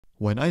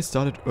When I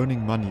started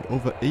earning money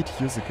over 8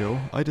 years ago,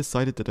 I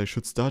decided that I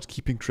should start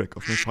keeping track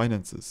of my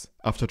finances.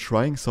 After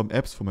trying some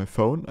apps for my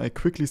phone, I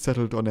quickly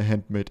settled on a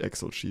handmade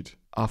Excel sheet.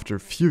 After a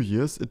few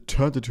years, it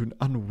turned into an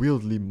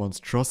unwieldy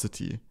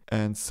monstrosity,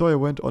 and so I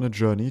went on a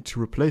journey to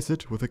replace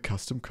it with a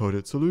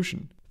custom-coded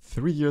solution.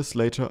 3 years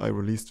later, I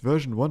released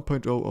version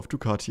 1.0 of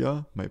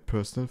Dukatia, my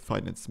personal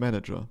finance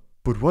manager.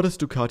 But what is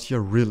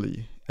Dukatia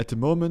really? At the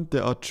moment,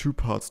 there are two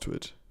parts to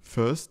it.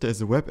 First,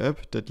 there's a web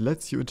app that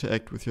lets you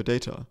interact with your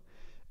data.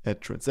 Add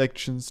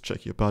transactions,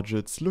 check your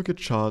budgets, look at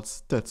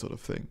charts, that sort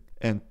of thing.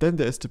 And then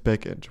there is the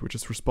backend, which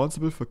is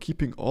responsible for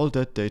keeping all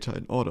that data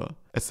in order.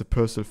 As a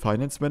personal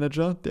finance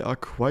manager, there are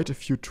quite a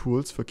few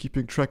tools for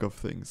keeping track of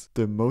things.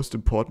 The most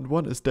important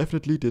one is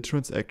definitely the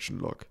transaction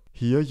log.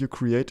 Here you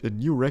create a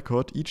new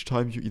record each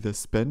time you either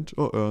spend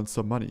or earn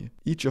some money.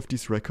 Each of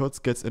these records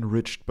gets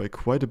enriched by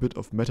quite a bit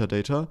of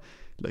metadata,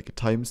 like a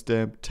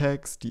timestamp,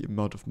 tags, the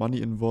amount of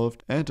money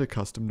involved, and a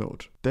custom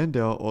note. Then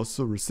there are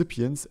also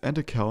recipients and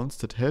accounts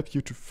that help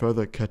you to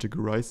further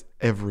categorize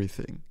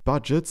everything.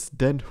 Budgets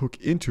then hook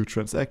into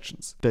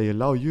transactions. They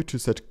allow you to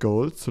set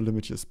goals to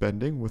limit your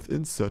spending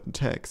within certain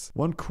tags.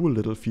 One cool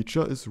little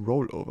feature is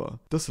rollover.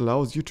 This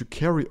allows you to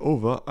carry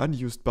over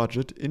unused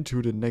budget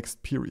into the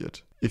next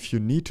period. If you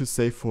need to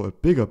save for a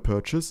bigger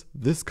purchase,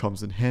 this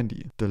comes in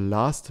handy. The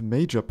last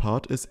major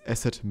part is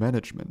asset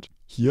management.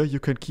 Here you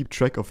can keep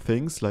track of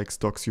things like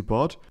stocks you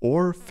bought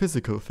or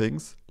physical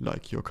things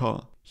like your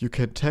car. You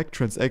can tag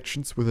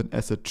transactions with an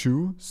asset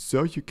too,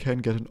 so you can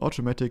get an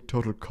automatic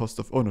total cost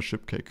of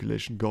ownership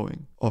calculation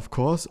going. Of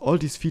course, all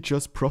these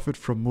features profit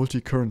from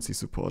multi-currency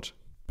support.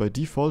 By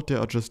default, there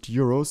are just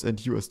euros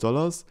and US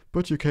dollars,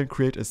 but you can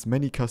create as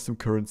many custom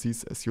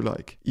currencies as you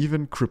like.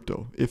 Even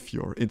crypto, if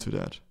you're into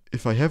that.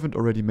 If I haven't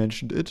already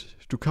mentioned it,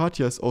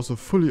 Dukatia is also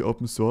fully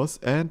open source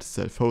and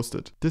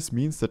self-hosted. This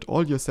means that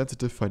all your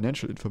sensitive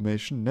financial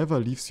information never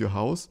leaves your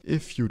house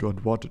if you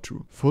don't want it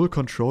to. Full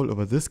control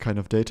over this kind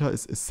of data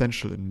is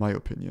essential in my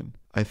opinion.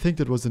 I think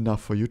that was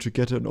enough for you to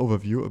get an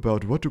overview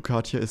about what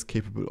Dukatia is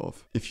capable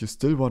of. If you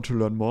still want to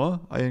learn more,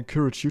 I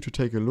encourage you to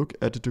take a look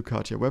at the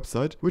Dukatia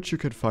website, which you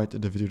can find in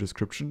the video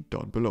description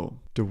down below.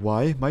 The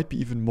why might be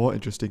even more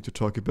interesting to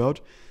talk about,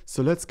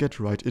 so let's get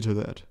right into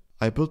that.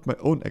 I built my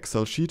own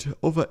Excel sheet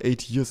over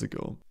 8 years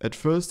ago. At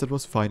first that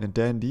was fine and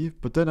dandy,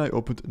 but then I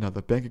opened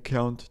another bank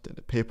account, then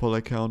a PayPal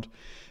account,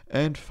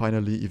 and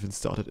finally even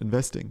started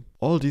investing.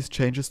 All these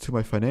changes to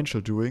my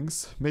financial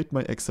doings made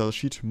my Excel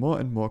sheet more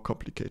and more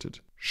complicated.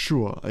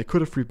 Sure, I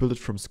could have rebuilt it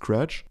from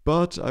scratch,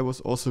 but I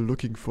was also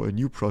looking for a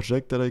new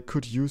project that I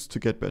could use to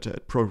get better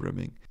at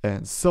programming.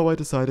 And so I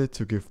decided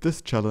to give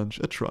this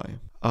challenge a try.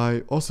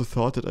 I also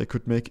thought that I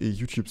could make a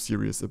YouTube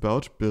series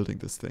about building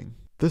this thing.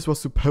 This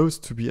was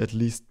supposed to be at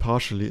least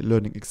partially a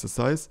learning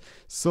exercise,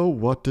 so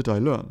what did I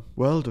learn?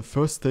 Well, the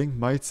first thing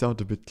might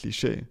sound a bit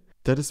cliché.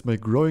 That is my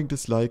growing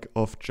dislike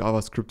of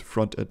JavaScript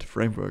front-end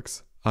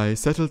frameworks. I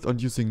settled on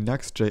using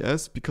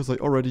Nuxt.js because I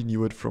already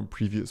knew it from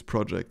previous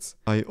projects.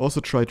 I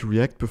also tried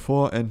React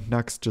before and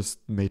Nuxt just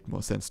made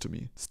more sense to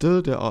me.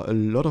 Still, there are a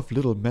lot of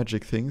little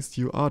magic things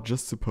you are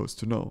just supposed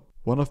to know.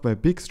 One of my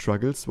big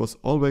struggles was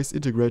always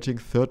integrating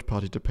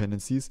third-party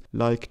dependencies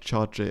like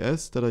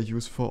chart.js that I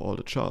use for all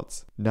the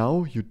charts.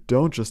 Now you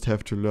don't just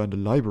have to learn the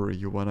library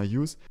you wanna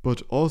use,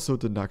 but also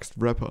the Nuxt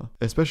wrapper.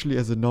 Especially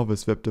as a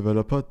novice web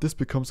developer, this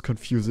becomes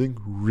confusing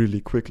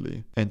really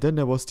quickly. And then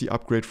there was the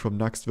upgrade from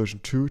Nuxt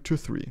version 2 to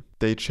 3.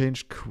 They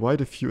changed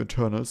quite a few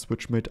internals,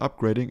 which made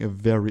upgrading a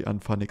very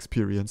unfun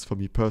experience for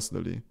me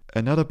personally.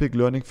 Another big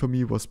learning for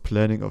me was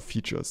planning of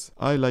features.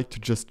 I like to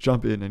just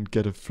jump in and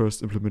get a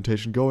first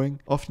implementation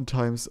going,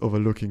 oftentimes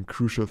overlooking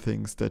crucial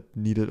things that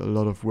needed a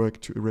lot of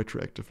work to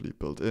retroactively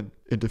build in.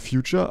 In the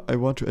future, I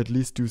want to at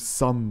least do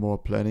some more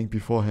planning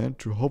beforehand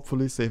to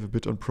hopefully save a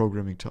bit on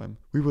programming time.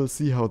 We will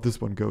see how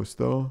this one goes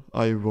though,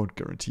 I won't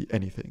guarantee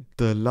anything.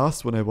 The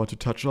last one I want to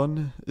touch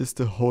on is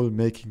the whole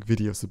making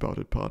videos about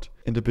it part.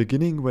 In the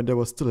beginning, when there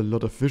was still a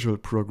lot of visual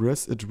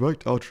progress, it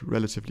worked out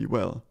relatively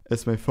well.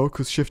 As my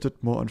focus shifted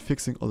more on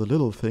fixing all the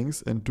little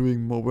things and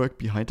doing more work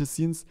behind the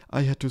scenes,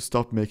 I had to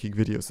stop making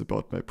videos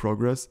about my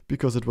progress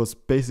because it was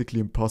basically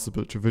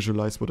impossible to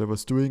visualize what I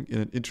was doing in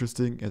an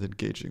interesting and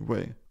engaging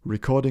way.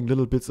 Recording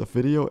little bits of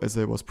video as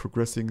I was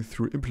progressing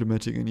through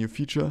implementing a new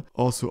feature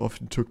also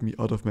often took me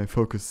out of my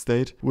focused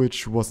state,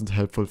 which wasn't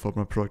helpful for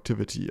my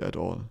productivity at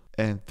all.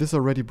 And this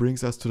already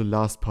brings us to the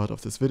last part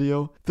of this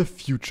video, the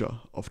future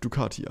of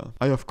Dukatia.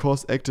 I of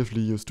course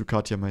actively use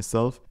Dukatia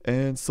myself,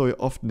 and so I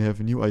often have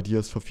new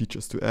ideas for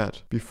features to add.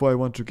 Before I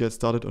want to get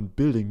started on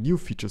building new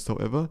features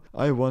however,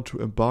 I want to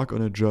embark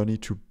on a journey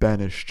to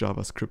banish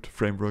JavaScript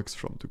frameworks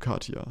from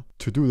Dukatia.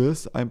 To do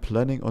this, I'm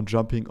planning on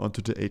jumping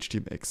onto the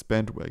HTMX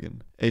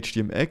bandwagon.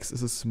 HTMX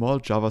is a small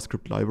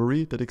JavaScript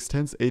library that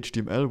extends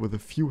HTML with a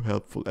few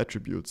helpful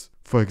attributes.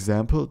 For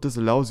example, this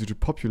allows you to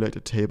populate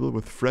a table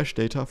with fresh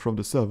data from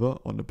the server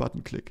on a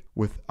button click,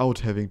 without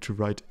having to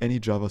write any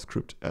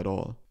JavaScript at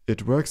all.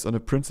 It works on a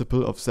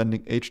principle of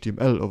sending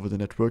HTML over the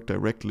network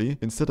directly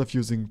instead of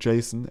using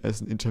JSON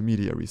as an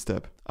intermediary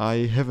step.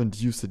 I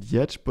haven't used it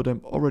yet, but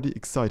I'm already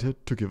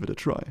excited to give it a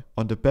try.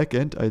 On the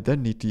backend, I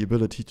then need the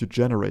ability to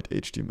generate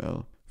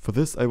HTML. For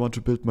this, I want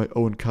to build my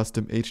own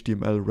custom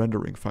HTML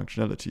rendering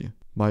functionality.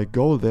 My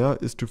goal there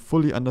is to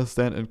fully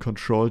understand and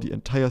control the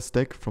entire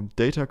stack from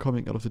data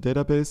coming out of the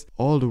database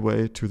all the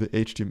way to the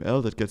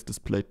HTML that gets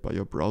displayed by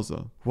your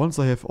browser. Once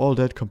I have all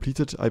that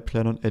completed, I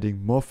plan on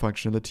adding more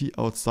functionality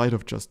outside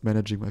of just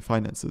managing my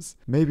finances.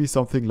 Maybe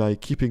something like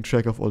keeping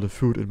track of all the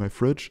food in my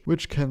fridge,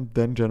 which can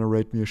then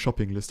generate me a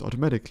shopping list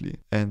automatically.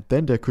 And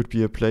then there could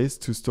be a place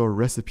to store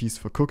recipes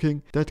for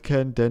cooking that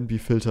can then be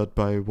filtered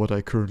by what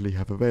I currently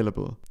have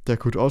available. There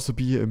could also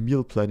be a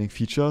meal planning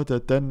feature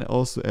that then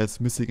also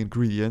adds missing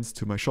ingredients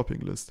to my shopping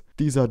list.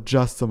 These are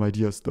just some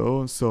ideas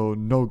though, so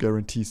no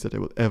guarantees that they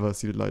will ever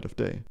see the light of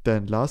day.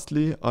 Then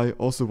lastly, I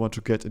also want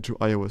to get into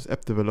iOS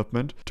app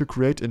development to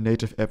create a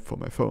native app for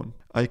my phone.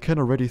 I can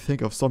already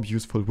think of some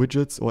useful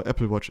widgets or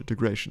Apple Watch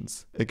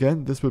integrations.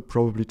 Again, this will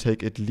probably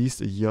take at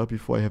least a year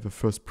before I have a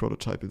first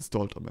prototype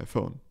installed on my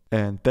phone.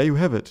 And there you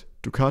have it,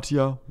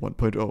 Dukatia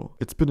 1.0.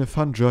 It's been a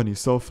fun journey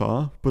so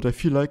far, but I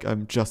feel like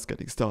I'm just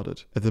getting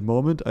started. At the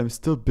moment, I'm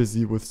still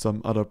busy with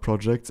some other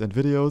projects and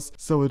videos,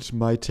 so it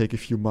might take a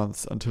few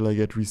months until I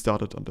get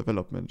restarted on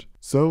development.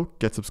 So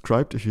get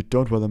subscribed if you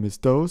don't want to miss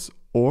those,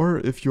 or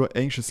if you're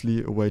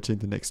anxiously awaiting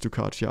the next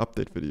Dukatia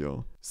update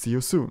video. See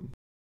you soon!